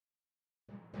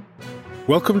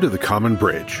Welcome to The Common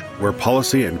Bridge, where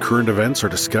policy and current events are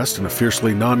discussed in a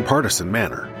fiercely nonpartisan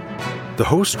manner. The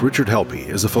host, Richard Helppie,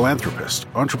 is a philanthropist,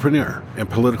 entrepreneur, and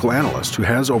political analyst who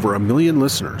has over 1 million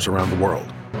listeners around the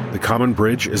world. The Common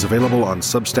Bridge is available on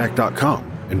Substack.com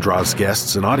and draws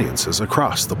guests and audiences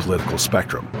across the political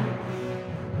spectrum.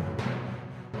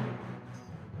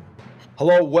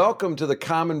 Hello, welcome to The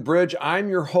Common Bridge. I'm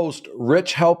your host,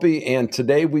 Rich Helppie, and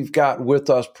today we've got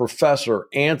with us Professor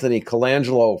Anthony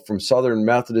Colangelo from Southern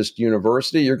Methodist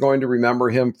University. You're going to remember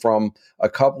him from a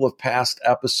couple of past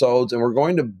episodes, and we're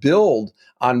going to build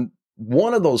on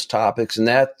one of those topics, and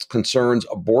that concerns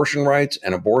abortion rights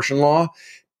and abortion law.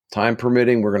 Time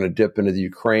permitting, we're going to dip into the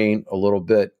Ukraine a little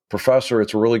bit. Professor,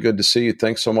 it's really good to see you.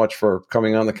 Thanks so much for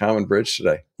coming on The Common Bridge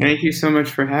today. Thank you so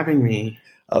much for having me.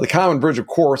 The Common Bridge, of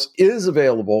course, is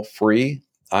available free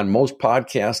on most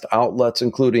podcast outlets,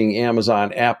 including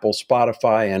Amazon, Apple,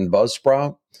 Spotify, and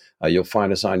Buzzsprout. You'll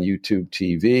find us on YouTube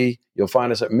TV. You'll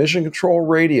find us at Mission Control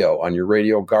Radio on your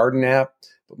Radio Garden app.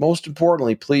 But most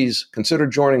importantly, please consider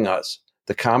joining us,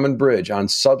 The Common Bridge, on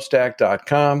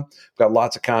Substack.com. We've got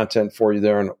lots of content for you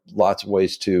there and lots of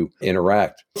ways to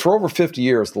interact. For over 50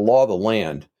 years, the law of the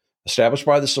land, established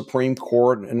by the Supreme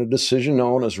Court in a decision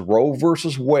known as Roe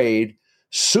versus Wade,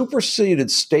 superseded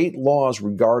state laws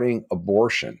regarding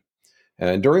abortion.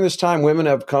 And during this time, women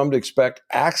have come to expect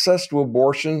access to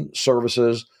abortion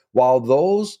services, while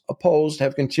those opposed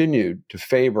have continued to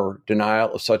favor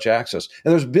denial of such access.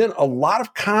 And there's been a lot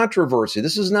of controversy.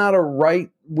 This is not a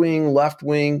right-wing,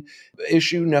 left-wing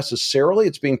issue necessarily.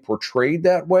 It's being portrayed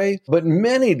that way. But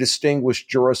many distinguished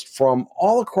jurists from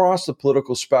all across the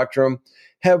political spectrum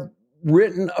have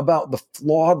written about the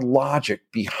flawed logic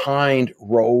behind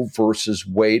Roe versus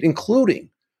Wade, including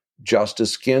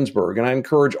Justice Ginsburg. And I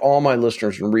encourage all my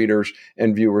listeners and readers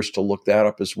and viewers to look that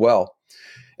up as well.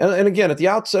 And again, at the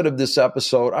outset of this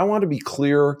episode, I want to be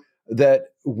clear that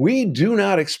we do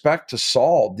not expect to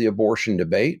solve the abortion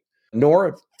debate,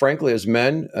 nor, frankly, as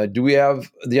men, do we have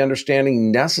the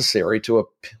understanding necessary to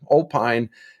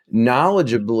opine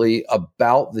knowledgeably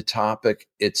about the topic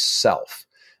itself.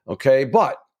 Okay,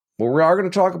 but we are going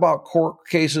to talk about court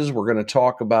cases. We're going to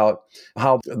talk about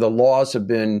how the laws have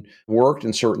been worked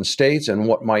in certain states and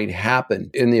what might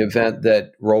happen in the event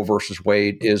that Roe versus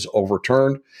Wade is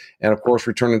overturned. And of course,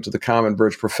 returning to the Common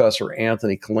Bridge, Professor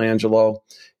Anthony Colangelo.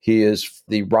 He is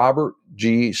the Robert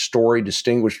G. Story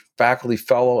Distinguished Faculty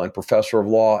Fellow and Professor of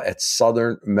Law at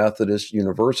Southern Methodist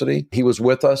University. He was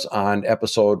with us on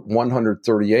episode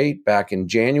 138 back in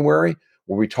January,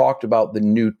 where we talked about the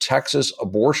new Texas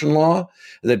abortion law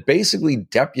that basically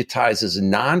deputizes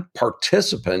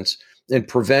non-participants in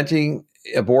preventing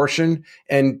abortion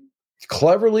and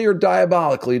cleverly or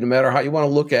diabolically, no matter how you want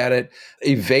to look at it,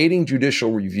 evading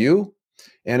judicial review.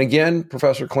 And again,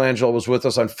 Professor Colangelo was with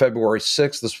us on February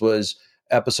 6th. This was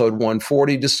episode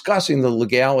 140, discussing the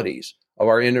legalities of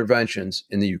our interventions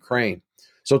in the Ukraine.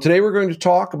 So today we're going to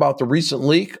talk about the recent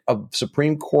leak of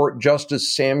Supreme Court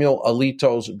Justice Samuel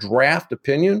Alito's draft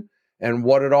opinion and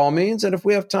what it all means. And if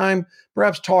we have time,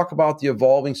 perhaps talk about the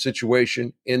evolving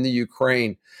situation in the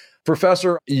Ukraine.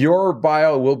 Professor, your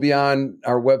bio will be on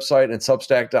our website and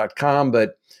Substack.com,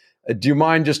 but do you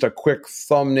mind just a quick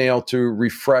thumbnail to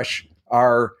refresh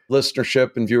our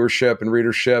listenership and viewership and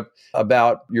readership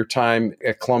about your time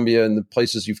at Columbia and the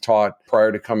places you've taught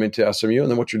prior to coming to SMU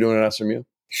and then what you're doing at SMU?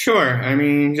 Sure. I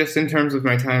mean, just in terms of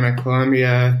my time at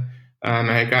Columbia,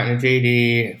 I had gotten a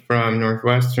JD from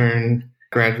Northwestern,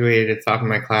 graduated at the top of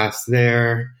my class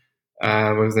there,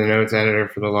 was the notes editor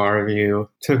for the Law Review,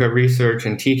 took a research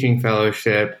and teaching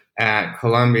fellowship at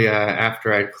Columbia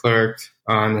after I'd clerked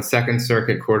on the Second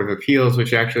Circuit Court of Appeals,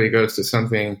 which actually goes to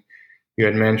something you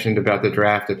had mentioned about the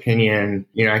draft opinion.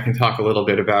 You know, I can talk a little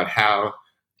bit about how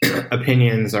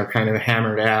opinions are kind of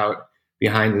hammered out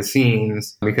behind the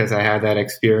scenes, because I had that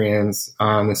experience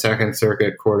on the Second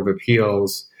Circuit Court of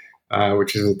Appeals,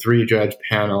 which is a 3-judge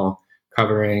panel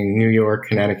covering New York,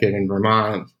 Connecticut, and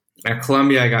Vermont. At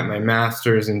Columbia, I got my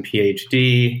master's and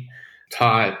PhD,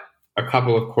 taught a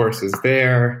couple of courses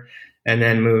there, and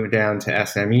then moved down to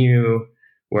SMU,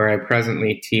 where I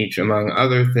presently teach, among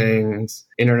other things,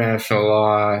 international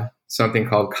law, something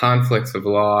called conflicts of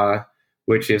law,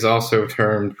 which is also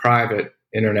termed private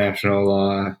international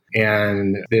law.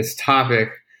 And this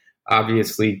topic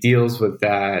obviously deals with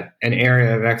that. An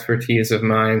area of expertise of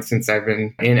mine since I've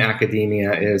been in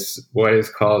academia is what is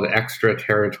called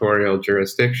extraterritorial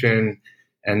jurisdiction.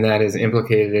 And that is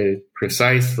implicated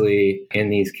precisely in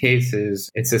these cases.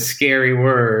 It's a scary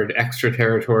word,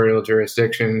 extraterritorial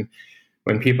jurisdiction.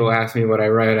 When people ask me what I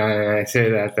write on and I say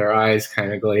that, their eyes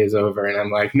kind of glaze over. And I'm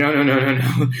like, no.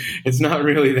 It's not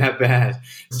really that bad.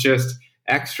 It's just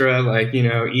extra, like,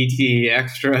 ET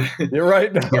extra You're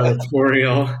right.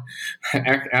 territorial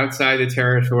outside the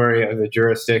territory of the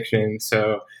jurisdiction.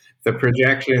 So the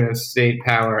projection of state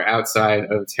power outside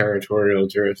of territorial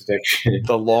jurisdiction.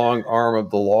 The long arm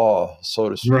of the law, so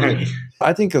to speak. Right.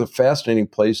 I think a fascinating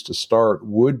place to start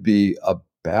would be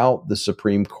about the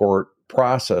Supreme Court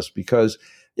process because,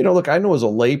 look, I know as a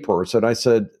layperson, I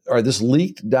said, all right, this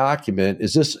leaked document,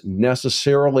 is this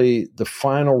necessarily the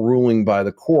final ruling by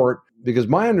the court? Because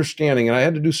my understanding, and I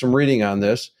had to do some reading on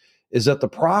this, is that the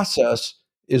process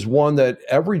is one that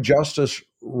every justice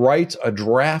writes a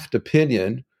draft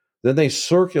opinion, then they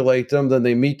circulate them, then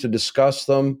they meet to discuss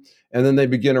them, and then they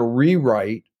begin a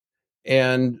rewrite.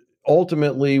 And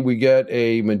ultimately, we get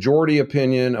a majority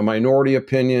opinion, a minority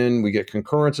opinion, we get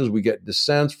concurrences, we get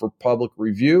dissents for public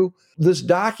review. This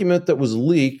document that was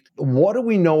leaked, what do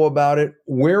we know about it?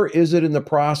 Where is it in the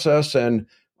process? And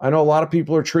I know a lot of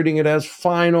people are treating it as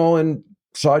final and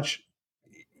such.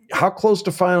 How close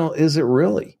to final is it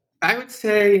really? I would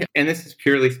say, and this is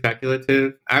purely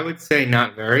speculative, I would say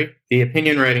not very. The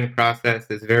opinion writing process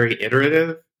is very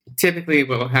iterative. Typically,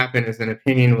 what will happen is an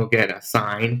opinion will get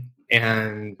assigned,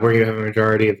 and where you have a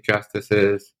majority of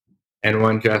justices, and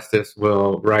one justice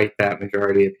will write that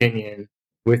majority opinion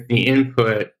with the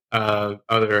input of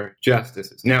other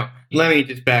justices. Now, let me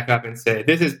just back up and say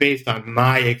this is based on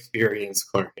my experience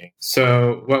clerking.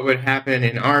 So what would happen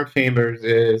in our chambers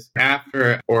is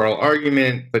after oral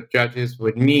argument, the judges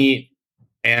would meet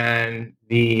and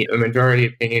the majority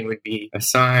opinion would be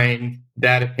assigned.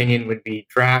 That opinion would be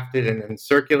drafted and then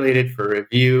circulated for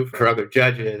review for other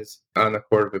judges on the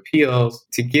Court of Appeals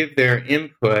to give their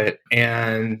input.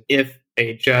 And if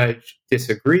a judge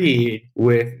disagreed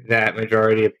with that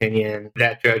majority opinion,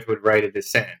 that judge would write a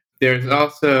dissent. There's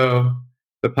also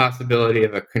the possibility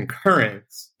of a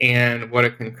concurrence. And what a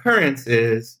concurrence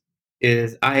is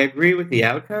I agree with the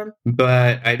outcome,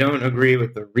 but I don't agree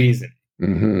with the reason,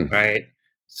 right?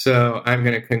 So I'm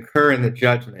going to concur in the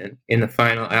judgment in the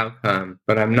final outcome,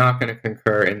 but I'm not going to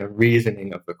concur in the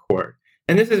reasoning of the court.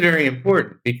 And this is very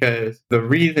important because the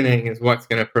reasoning is what's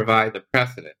going to provide the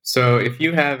precedent. So if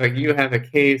you have a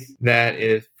case that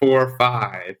is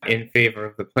 4-5 in favor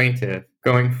of the plaintiff,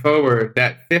 going forward,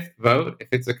 that fifth vote, if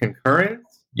it's a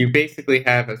concurrence, you basically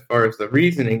have, as far as the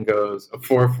reasoning goes, a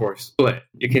 4-4 split.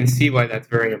 You can see why that's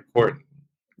very important.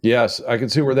 Yes, I can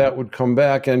see where that would come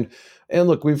back. And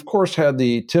look, we've of course had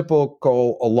the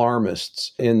typical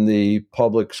alarmists in the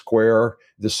public square,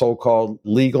 the so-called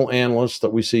legal analysts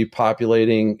that we see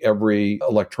populating every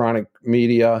electronic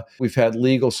media. We've had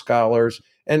legal scholars.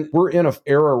 And we're in an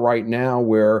era right now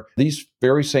where these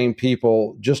very same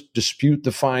people just dispute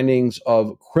the findings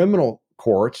of criminal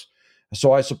courts.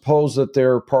 So I suppose that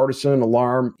their partisan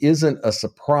alarm isn't a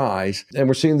surprise. And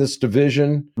we're seeing this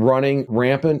division running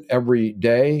rampant every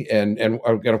day. And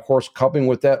of course, coupling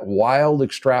with that, wild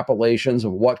extrapolations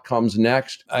of what comes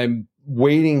next. I'm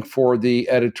waiting for the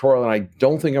editorial, and I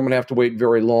don't think I'm going to have to wait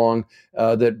very long,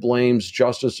 that blames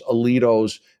Justice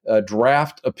Alito's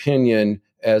draft opinion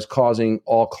as causing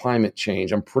all climate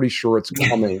change. I'm pretty sure it's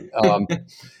coming.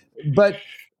 But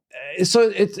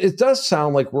so it does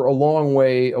sound like we're a long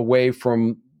way away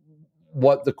from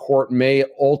what the court may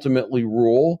ultimately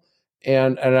rule.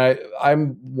 And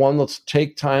I'm one, let's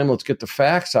take time, let's get the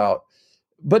facts out.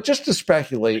 But just to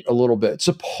speculate a little bit,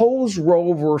 suppose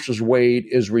Roe versus Wade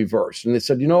is reversed. And they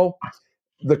said,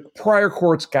 the prior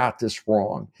courts got this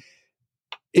wrong.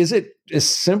 Is it as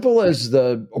simple as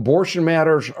the abortion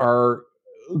matters are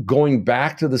going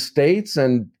back to the states?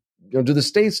 And do the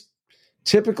states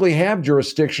typically have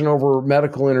jurisdiction over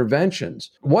medical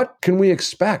interventions? What can we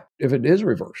expect if it is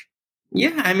reversed?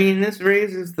 Yeah, I mean, this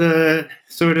raises the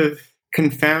sort of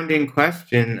confounding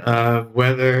question of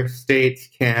whether states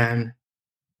can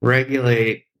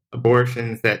regulate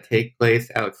abortions that take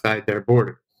place outside their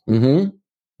borders. Mm-hmm.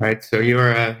 Right. So you're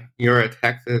a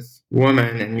Texas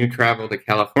woman and you travel to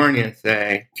California,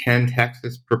 say, can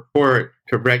Texas purport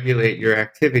to regulate your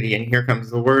activity? And here comes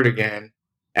the word again,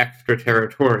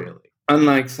 extraterritorially.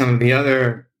 Unlike some of the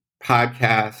other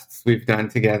podcasts we've done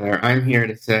together, I'm here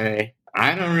to say,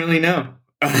 I don't really know.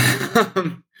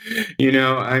 I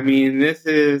mean, this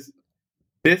is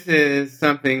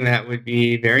something that would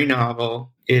be very novel.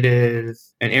 It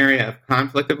is an area of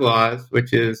conflict of laws,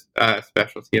 which is a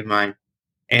specialty of mine,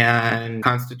 and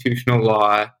constitutional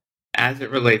law as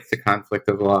it relates to conflict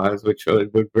of laws, which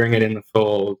would bring it in the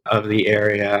fold of the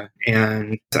area.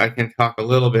 And I can talk a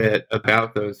little bit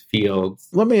about those fields.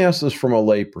 Let me ask this from a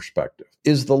lay perspective.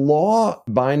 Is the law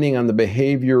binding on the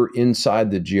behavior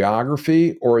inside the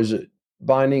geography, or is it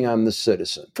binding on the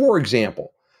citizen? For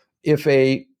example, if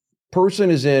a person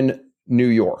is in New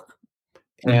York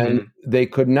and they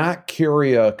could not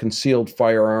carry a concealed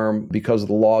firearm because of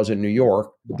the laws in New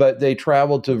York, but they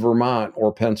traveled to Vermont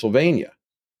or Pennsylvania,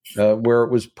 where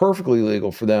it was perfectly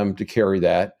legal for them to carry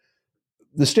that.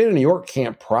 The state of New York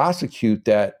can't prosecute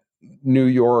that New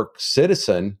York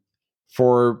citizen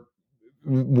for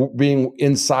being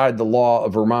inside the law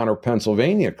of Vermont or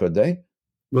Pennsylvania, could they?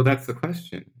 Well, that's the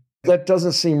question. That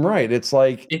doesn't seem right. It's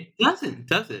like, it doesn't,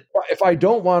 does it? If I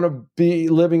don't want to be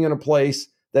living in a place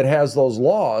that has those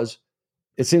laws,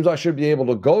 it seems I should be able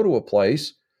to go to a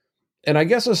place. And I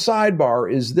guess a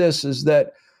sidebar is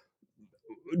that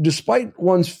despite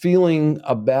one's feeling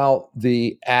about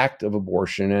the act of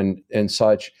abortion and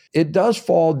such, it does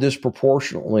fall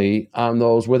disproportionately on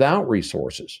those without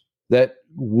resources that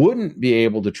wouldn't be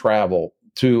able to travel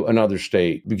to another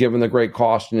state, given the great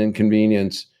cost and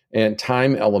inconvenience and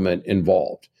time element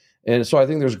involved. And so I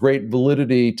think there's great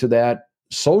validity to that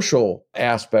social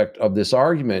aspect of this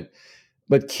argument.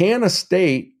 But can a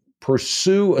state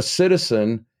pursue a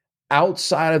citizen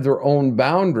outside of their own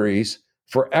boundaries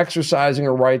for exercising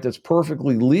a right that's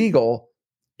perfectly legal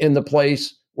in the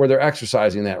place where they're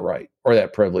exercising that right or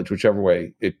that privilege, whichever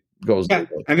way it goes? Yeah,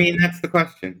 I mean, that's the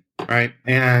question, right?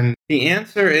 And the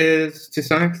answer is, to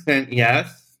some extent,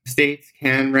 yes. States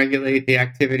can regulate the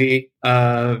activity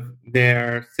of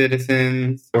their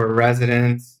citizens or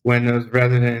residents when those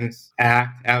residents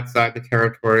act outside the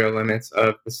territorial limits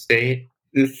of the state.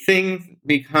 The things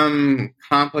become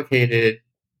complicated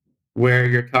where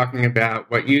you're talking about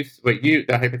the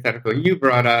hypothetical you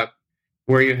brought up,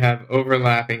 where you have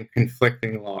overlapping,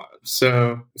 conflicting laws.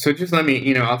 So just let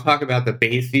me, I'll talk about the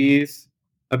bases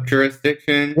of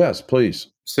jurisdiction. Yes, please.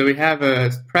 So we have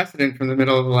a precedent from the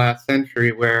middle of the last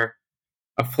century where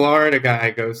a Florida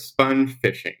guy goes sponge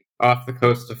fishing off the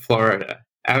coast of Florida,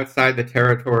 outside the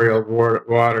territorial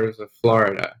waters of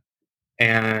Florida.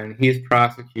 And he's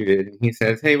prosecuted. And he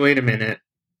says, hey, wait a minute.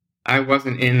 I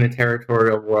wasn't in the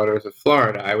territorial waters of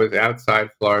Florida. I was outside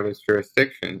Florida's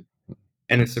jurisdiction.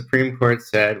 And the Supreme Court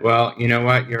said, well, you know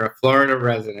what? You're a Florida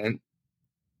resident,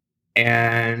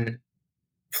 and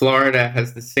Florida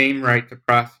has the same right to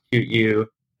prosecute you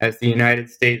as the United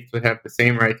States would have the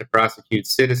same right to prosecute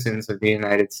citizens of the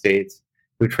United States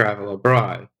who travel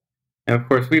abroad. And of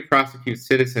course, we prosecute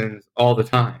citizens all the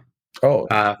time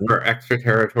for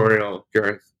extraterritorial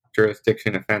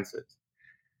jurisdiction offenses.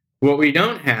 What we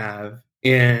don't have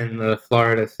in the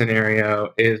Florida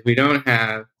scenario is we don't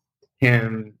have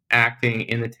him acting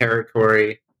in the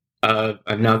territory of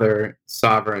another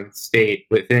sovereign state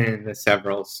within the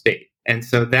several states. And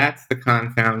so that's the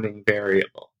confounding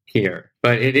variable here.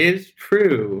 But it is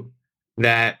true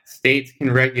that states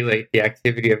can regulate the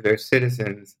activity of their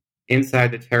citizens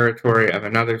inside the territory of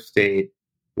another state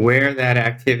where that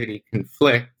activity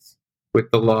conflicts with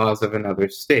the laws of another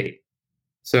state.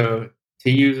 So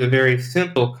to use a very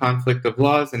simple conflict of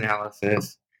laws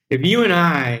analysis, if you and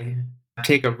I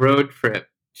take a road trip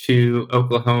to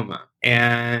Oklahoma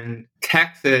and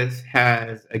Texas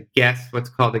has what's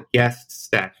called a guest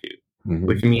statute,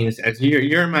 which means as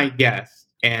you're my guest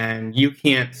and you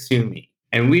can't sue me,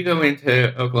 and we go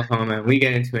into Oklahoma and we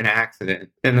get into an accident,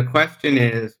 then the question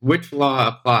is, which law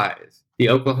applies? The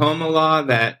Oklahoma law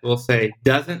that will say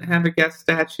doesn't have a guest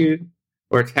statute,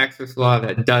 or Texas law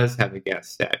that does have a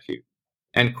guest statute?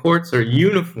 And courts are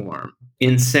uniform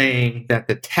in saying that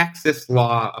the Texas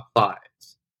law applies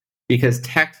because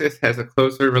Texas has a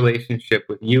closer relationship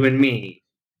with you and me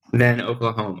than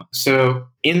Oklahoma. So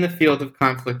in the field of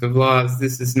conflict of laws,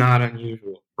 this is not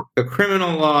unusual. The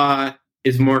criminal law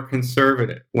is more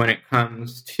conservative when it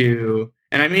comes to,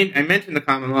 and I mentioned the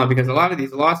common law because a lot of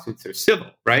these lawsuits are civil,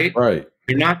 right? Right.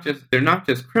 They're not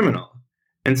just criminal.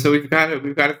 And so we've got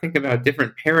to think about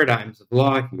different paradigms of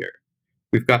law here.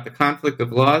 We've got the conflict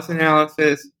of laws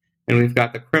analysis, and we've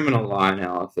got the criminal law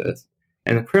analysis.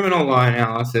 And the criminal law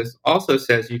analysis also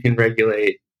says you can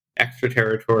regulate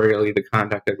extraterritorially the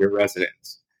conduct of your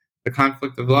residents. The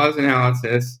conflict of laws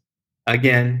analysis,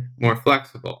 again, more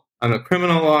flexible. On the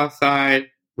criminal law side,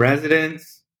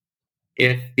 residents,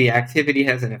 if the activity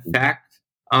has an effect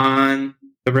on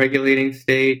the regulating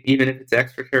state, even if it's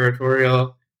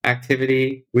extraterritorial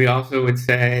activity, we also would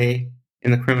say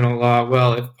in the criminal law,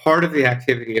 well, if part of the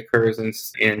activity occurs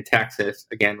in Texas,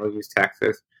 again, we'll use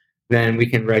Texas, then we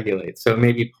can regulate. So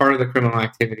maybe part of the criminal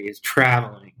activity is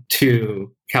traveling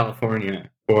to California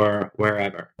or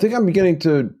wherever. I think I'm beginning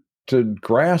to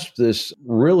grasp this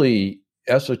really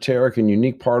esoteric and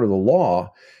unique part of the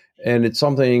law. And it's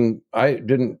something I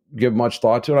didn't give much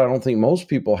thought to. I don't think most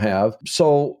people have.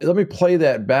 So let me play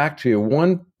that back to you.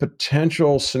 One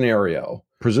potential scenario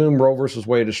presume Roe versus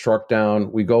Wade is struck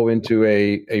down. We go into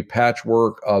a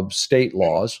patchwork of state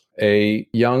laws. A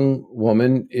young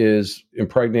woman is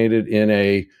impregnated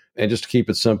and just to keep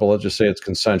it simple, let's just say it's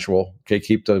consensual. Okay,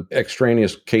 keep the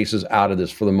extraneous cases out of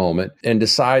this for the moment, and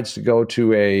decides to go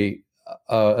to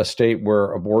a state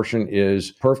where abortion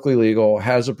is perfectly legal,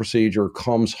 has a procedure,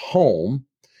 comes home,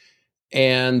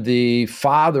 and the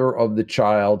father of the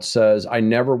child says, I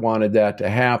never wanted that to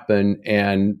happen,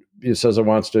 and he says he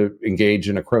wants to engage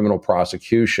in a criminal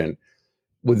prosecution.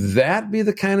 Would that be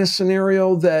the kind of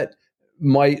scenario that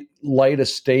might light a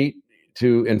state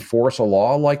to enforce a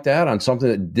law like that on something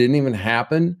that didn't even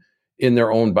happen in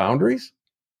their own boundaries?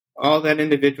 All that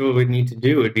individual would need to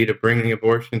do would be to bring the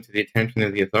abortion to the attention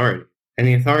of the authority. And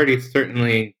the authorities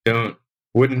certainly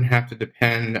wouldn't have to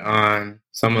depend on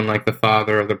someone like the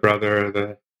father or the brother or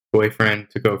the boyfriend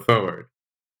to go forward.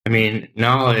 I mean,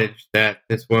 knowledge that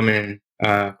this woman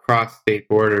crossed state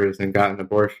borders and got an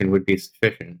abortion would be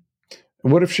sufficient.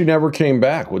 What if she never came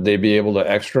back? Would they be able to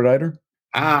extradite her?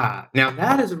 Now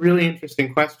that is a really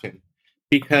interesting question,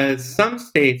 because some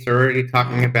states are already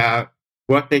talking about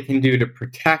what they can do to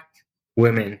protect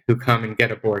women who come and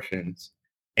get abortions.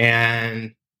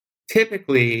 And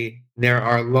typically, there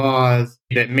are laws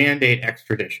that mandate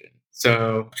extradition.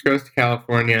 So, if it goes to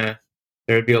California,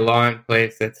 there would be a law in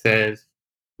place that says,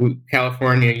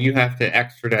 California, you have to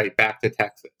extradite back to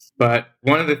Texas. But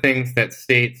one of the things that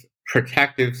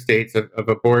protective states of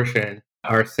abortion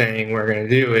are saying we're going to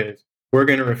do is we're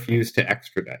going to refuse to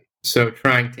extradite. So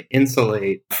trying to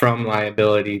insulate from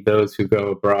liability those who go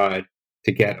abroad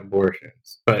to get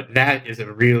abortions. But that is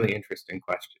a really interesting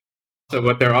question. So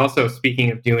what they're also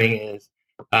speaking of doing is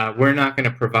we're not going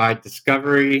to provide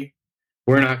discovery.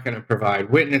 We're not going to provide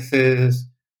witnesses.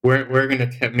 We're going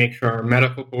to make sure our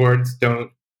medical boards don't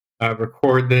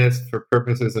record this for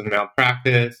purposes of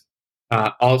malpractice,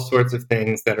 all sorts of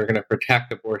things that are going to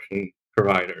protect abortion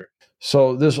provider.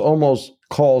 So this almost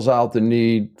calls out the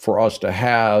need for us to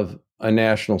have a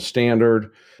national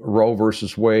standard. Roe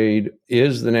versus Wade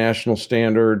is the national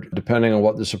standard. Depending on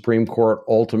what the Supreme Court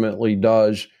ultimately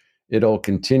does, it'll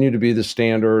continue to be the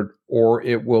standard, or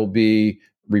it will be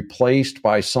replaced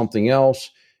by something else.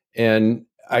 And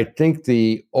I think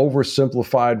the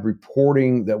oversimplified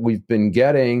reporting that we've been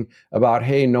getting about,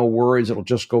 hey, no worries, it'll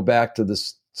just go back to the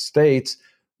states,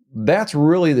 that's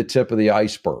really the tip of the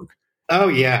iceberg. Oh,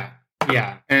 yeah.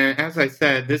 Yeah. And as I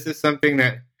said, this is something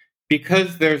that,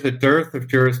 because there's a dearth of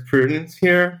jurisprudence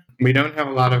here, we don't have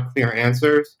a lot of clear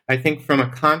answers. I think from a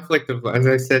conflict of, as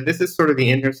I said, this is sort of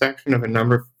the intersection of a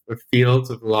number of fields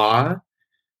of law.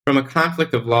 From a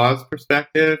conflict of laws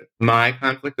perspective, my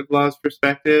conflict of laws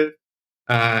perspective,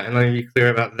 and let me be clear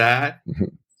about that.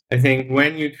 I think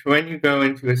when you go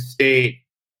into a state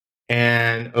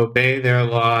and obey their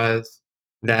laws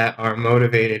that are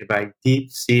motivated by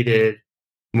deep-seated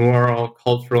moral,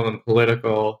 cultural, and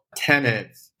political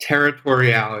tenets,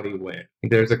 territoriality wins.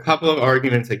 There's a couple of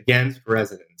arguments against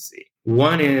residency.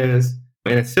 One is,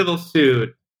 in a civil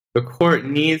suit, the court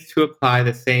needs to apply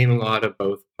the same law to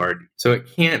both parties. So it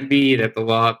can't be that the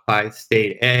law applies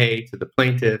state A to the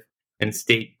plaintiff and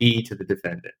state B to the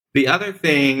defendant. The other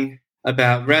thing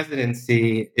about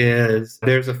residency is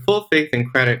there's a full faith and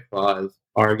credit clause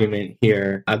argument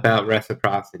here about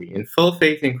reciprocity. And full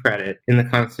faith and credit in the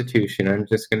Constitution, I'm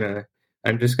just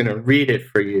gonna read it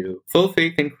for you. Full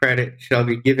faith and credit shall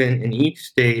be given in each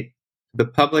state to the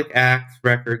public acts,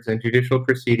 records, and judicial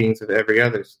proceedings of every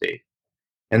other state.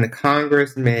 And the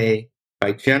Congress may,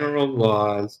 by general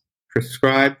laws,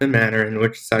 prescribe the manner in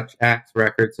which such acts,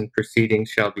 records, and proceedings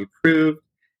shall be proved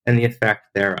and the effect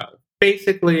thereof.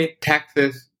 Basically,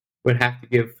 Texas would have to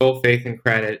give full faith and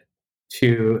credit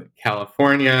to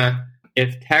California.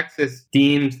 If Texas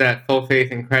deems that full faith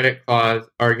and credit clause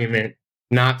argument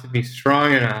not to be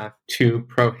strong enough to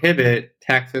prohibit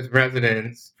Texas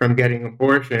residents from getting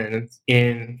abortions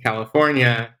in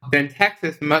California, then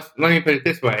Texas must, let me put it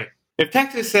this way, if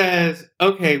Texas says,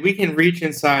 okay, we can reach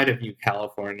inside of you,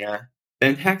 California,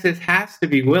 then Texas has to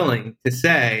be willing to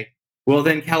say, well,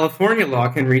 then California law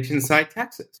can reach inside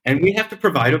Texas. And we have to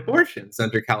provide abortions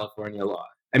under California law.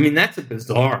 I mean, that's a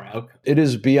bizarre outcome. It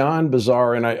is beyond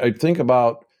bizarre. And I think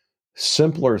about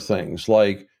simpler things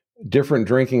like different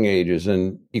drinking ages.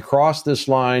 And you cross this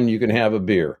line, you can have a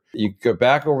beer. You go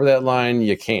back over that line,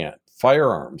 you can't.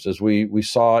 Firearms, as we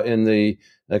saw in the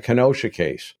Kenosha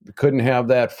case. We couldn't have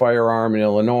that firearm in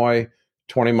Illinois,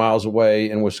 20 miles away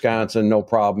in Wisconsin, no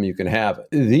problem, you can have it.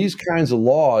 These kinds of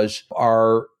laws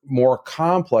are more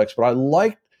complex, but I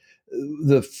like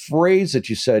the phrase that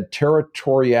you said,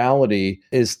 territoriality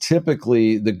is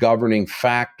typically the governing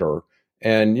factor.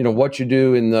 And, what you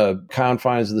do in the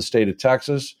confines of the state of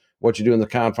Texas, what you do in the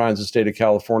confines of the state of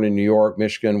California, New York,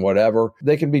 Michigan, whatever,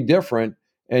 they can be different,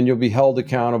 and you'll be held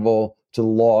accountable to the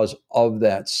laws of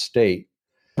that state.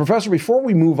 Professor, before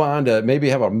we move on to maybe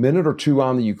have a minute or two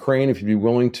on the Ukraine, if you'd be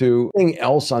willing to, anything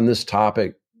else on this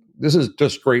topic? This is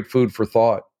just great food for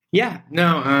thought. Yeah,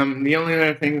 no, the only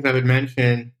other things I would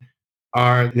mention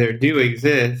are there do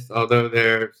exist, although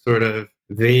they're sort of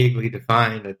vaguely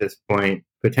defined at this point,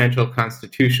 potential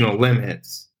constitutional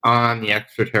limits on the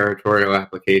extraterritorial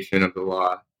application of the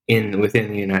law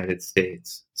within the United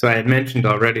States. So I had mentioned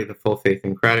already the full faith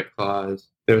and credit clause.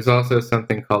 There's also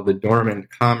something called the Dormant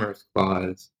Commerce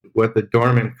Clause. What the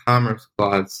Dormant Commerce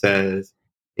Clause says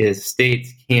is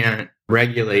states can't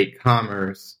regulate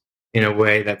commerce in a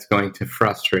way that's going to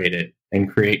frustrate it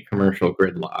and create commercial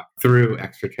gridlock through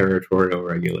extraterritorial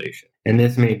regulation. And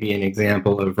this may be an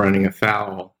example of running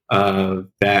afoul of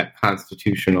that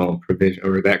constitutional provision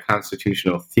or that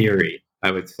constitutional theory,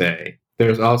 I would say.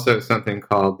 There's also something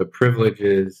called the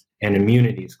Privileges and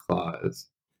Immunities Clause.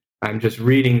 I'm just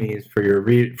reading these for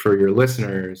your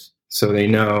listeners so they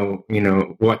know,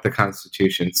 what the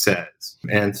Constitution says.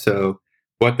 And so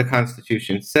what the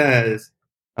Constitution says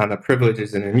on the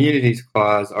Privileges and Immunities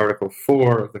Clause, Article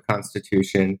 4 of the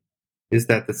Constitution, is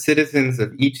that the citizens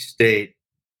of each state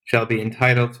shall be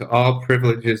entitled to all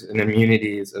privileges and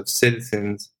immunities of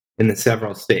citizens in the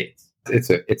several states. It's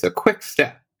a quick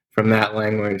step from that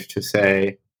language to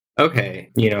say, okay,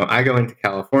 I go into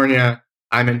California,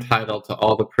 I'm entitled to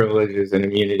all the privileges and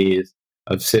immunities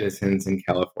of citizens in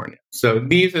California. So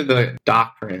these are the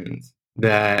doctrines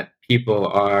that people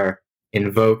are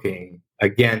invoking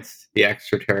against the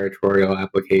extraterritorial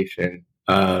application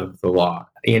of the law.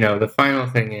 The final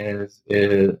thing is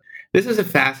this is a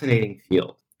fascinating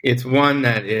field. It's one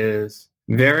that is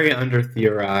very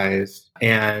under-theorized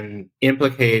and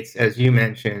implicates, as you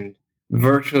mentioned,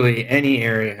 virtually any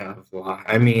area of law.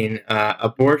 I mean,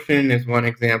 abortion is one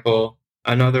example.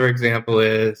 Another example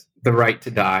is the right to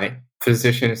die,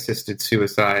 physician-assisted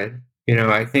suicide.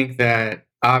 I think that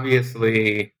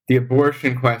obviously the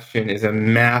abortion question is a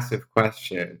massive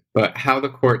question, but how the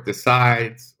court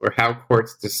decides or how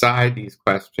courts decide these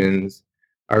questions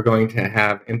are going to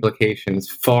have implications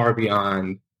far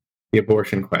beyond the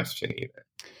abortion question even.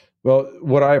 Well,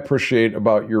 what I appreciate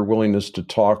about your willingness to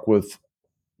talk with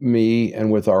me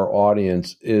and with our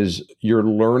audience is your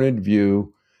learned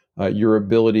view, your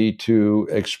ability to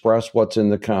express what's in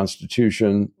the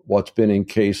Constitution, what's been in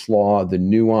case law, the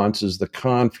nuances, the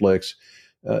conflicts,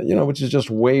 which is just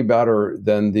way better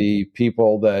than the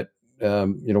people that,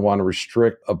 want to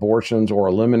restrict abortions or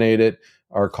eliminate it,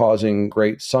 are causing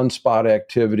great sunspot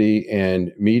activity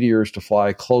and meteors to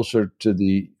fly closer to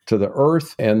the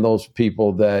earth, and those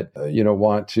people that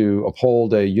want to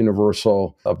uphold a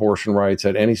universal abortion rights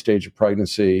at any stage of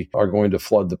pregnancy are going to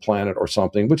flood the planet or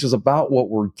something, which is about what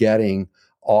we're getting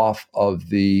off of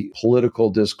the political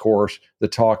discourse, the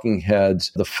talking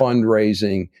heads, the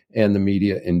fundraising, and the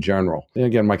media in general. And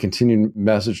again, my continued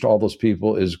message to all those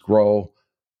people is grow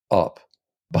up.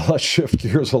 But let's shift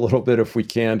gears a little bit, if we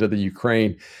can, to the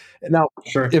Ukraine. Now,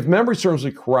 sure. If memory serves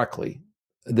me correctly,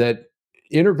 that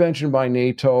intervention by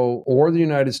NATO or the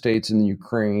United States in the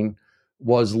Ukraine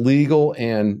was legal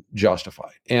and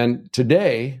justified. And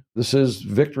today, this is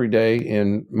Victory Day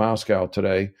in Moscow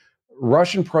today,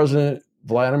 Russian President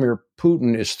Vladimir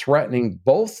Putin is threatening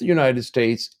both the United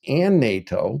States and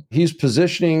NATO. He's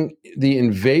positioning the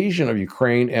invasion of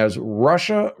Ukraine as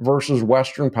Russia versus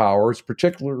Western powers,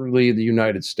 particularly the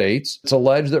United States. It's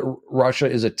alleged that Russia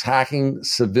is attacking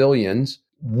civilians.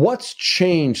 What's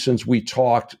changed since we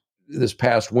talked this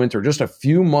past winter, just a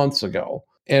few months ago?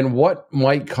 And what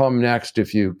might come next,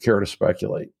 if you care to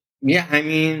speculate? Yeah, I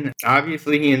mean,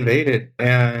 obviously he invaded,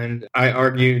 and I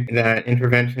argued that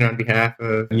intervention on behalf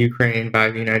of Ukraine by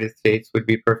the United States would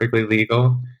be perfectly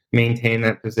legal, maintain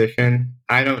that position.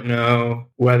 I don't know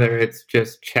whether it's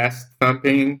just chest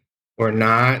thumping or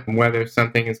not, whether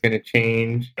something is going to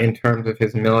change in terms of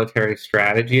his military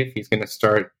strategy, if he's going to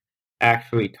start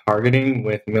actually targeting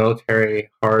with military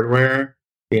hardware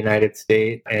the United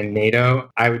States and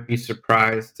NATO. I would be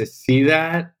surprised to see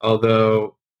that,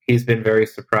 although he's been very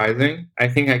surprising. I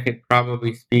think I could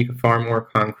probably speak far more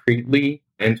concretely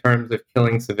in terms of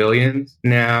killing civilians.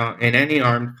 Now, in any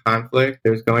armed conflict,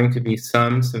 there's going to be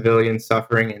some civilian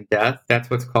suffering and death. That's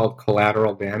what's called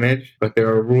collateral damage. But there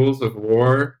are rules of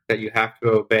war that you have to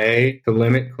obey to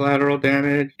limit collateral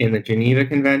damage in the Geneva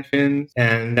Conventions,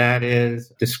 and that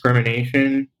is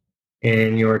discrimination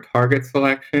in your target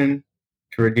selection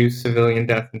to reduce civilian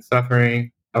death and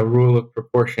suffering, a rule of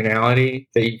proportionality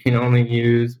that you can only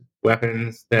use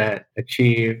weapons that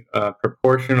achieve a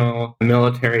proportional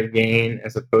military gain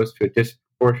as opposed to a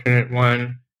disproportionate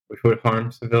one, which would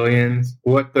harm civilians.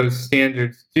 What those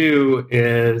standards do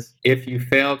is if you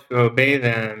fail to obey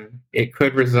them, it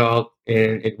would result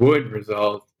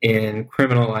in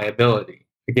criminal liability.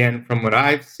 Again, from what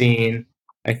I've seen,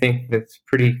 I think that's a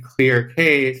pretty clear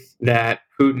case that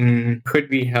Putin could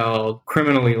be held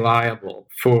criminally liable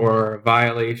for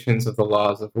violations of the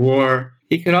laws of war.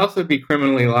 He could also be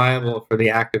criminally liable for the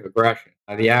act of aggression.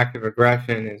 The act of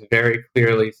aggression is very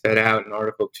clearly set out in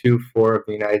Article 2.4 of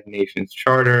the United Nations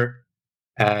Charter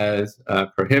as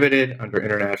prohibited under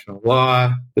international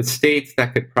law. The states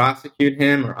that could prosecute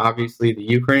him are obviously the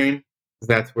Ukraine, because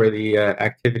that's where the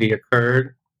activity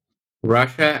occurred.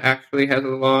 Russia actually has a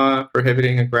law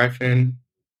prohibiting aggression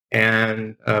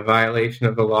and a violation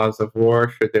of the laws of war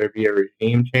should there be a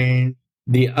regime change.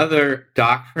 The other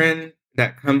doctrine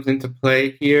that comes into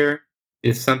play here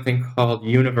is something called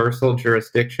universal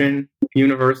jurisdiction.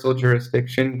 Universal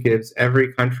jurisdiction gives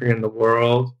every country in the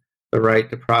world the right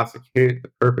to prosecute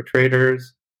the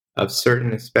perpetrators of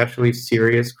certain especially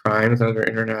serious crimes under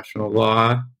international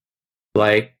law,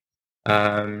 like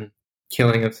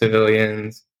killing of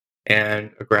civilians and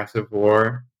aggressive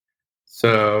war.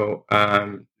 So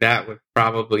that would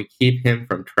probably keep him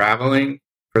from traveling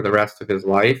for the rest of his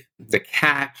life. The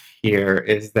catch here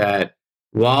is that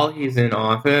while he's in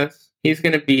office, he's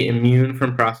going to be immune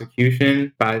from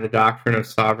prosecution by the doctrine of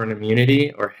sovereign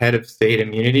immunity or head of state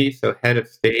immunity. So heads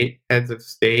of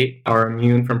state are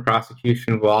immune from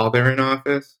prosecution while they're in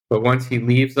office. But once he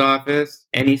leaves office,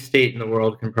 any state in the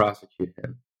world can prosecute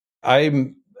him.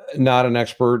 I'm not an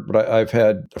expert, but I've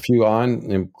had a few on,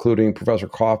 including Professor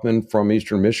Kaufman from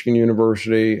Eastern Michigan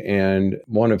University. And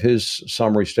one of his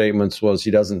summary statements was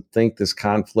he doesn't think this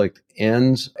conflict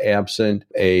ends absent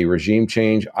a regime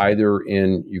change either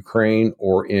in Ukraine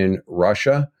or in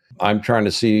Russia. I'm trying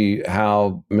to see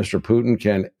how Mr. Putin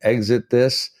can exit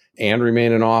this and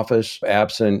remain in office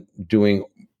absent doing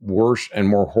worse and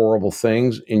more horrible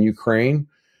things in Ukraine.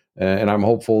 And I'm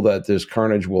hopeful that this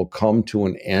carnage will come to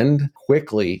an end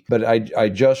quickly. But I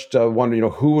just wonder,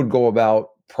 who would go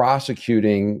about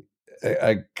prosecuting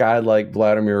a guy like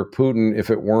Vladimir Putin if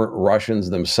it weren't Russians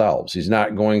themselves? He's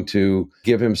not going to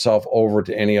give himself over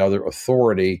to any other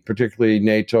authority, particularly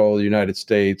NATO, the United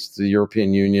States, the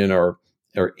European Union, or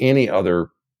any other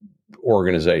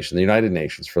organization, the United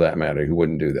Nations for that matter, who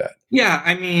wouldn't do that. Yeah,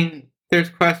 I mean, there's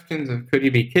questions of could he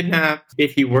be kidnapped?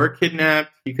 If he were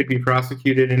kidnapped, he could be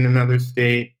prosecuted in another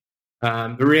state.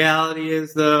 The reality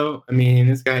is, though, I mean,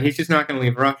 this guy, he's just not going to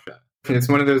leave Russia. It's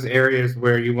one of those areas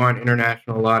where you want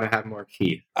international law to have more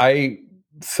teeth. I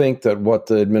think that what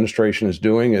the administration is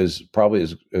doing is probably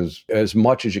as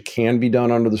much as it can be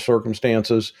done under the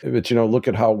circumstances. But, look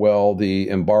at how well the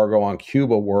embargo on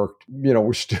Cuba worked.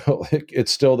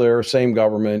 It's still there, same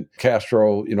government.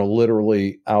 Castro,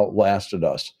 literally outlasted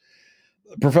us.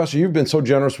 Professor, you've been so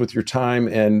generous with your time,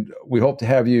 and we hope to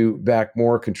have you back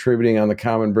more contributing on the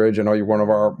Common Bridge. I know you're one of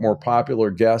our more popular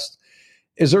guests.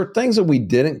 Is there things that we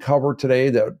didn't cover today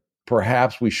that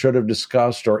perhaps we should have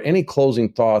discussed, or any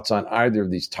closing thoughts on either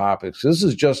of these topics? This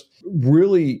is just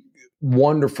really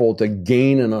wonderful to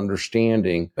gain an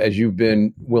understanding as you've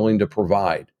been willing to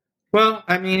provide. Well,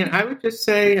 I mean, I would just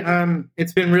say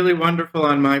it's been really wonderful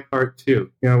on my part,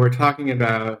 too. We're talking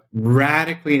about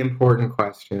radically important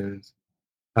questions,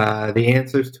 the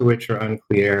answers to which are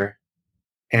unclear.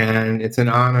 And it's an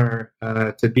honor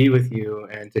to be with you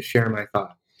and to share my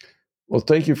thoughts. Well,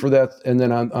 thank you for that. And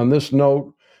then on this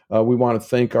note, we want to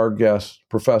thank our guest,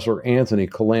 Professor Anthony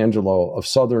Colangelo of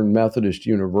Southern Methodist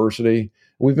University.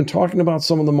 We've been talking about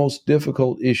some of the most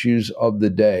difficult issues of the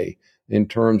day in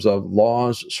terms of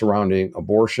laws surrounding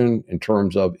abortion, in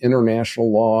terms of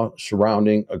international law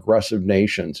surrounding aggressive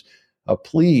nations.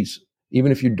 Please, even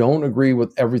if you don't agree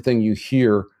with everything you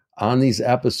hear on these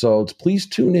episodes, please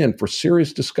tune in for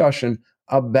serious discussion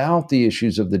about the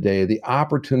issues of the day, the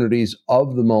opportunities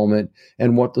of the moment,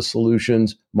 and what the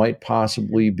solutions might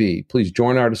possibly be. Please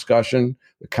join our discussion,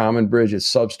 the Common Bridge at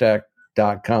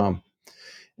Substack.com.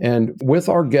 And with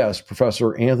our guest,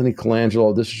 Professor Anthony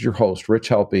Colangelo, this is your host, Rich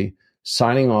Helppie,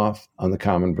 signing off on the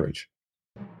Common Bridge.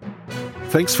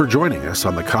 Thanks for joining us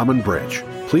on the Common Bridge.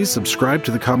 Please subscribe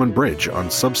to the Common Bridge on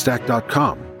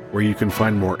Substack.com, where you can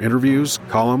find more interviews,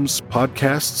 columns,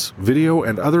 podcasts, video,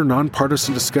 and other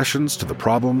nonpartisan discussions to the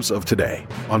problems of today.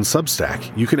 On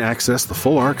Substack, you can access the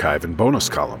full archive and bonus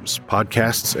columns,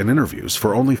 podcasts, and interviews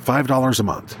for only $5 a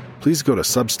month. Please go to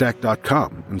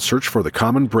Substack.com and search for The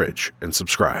Common Bridge and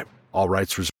subscribe. All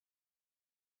rights reserved.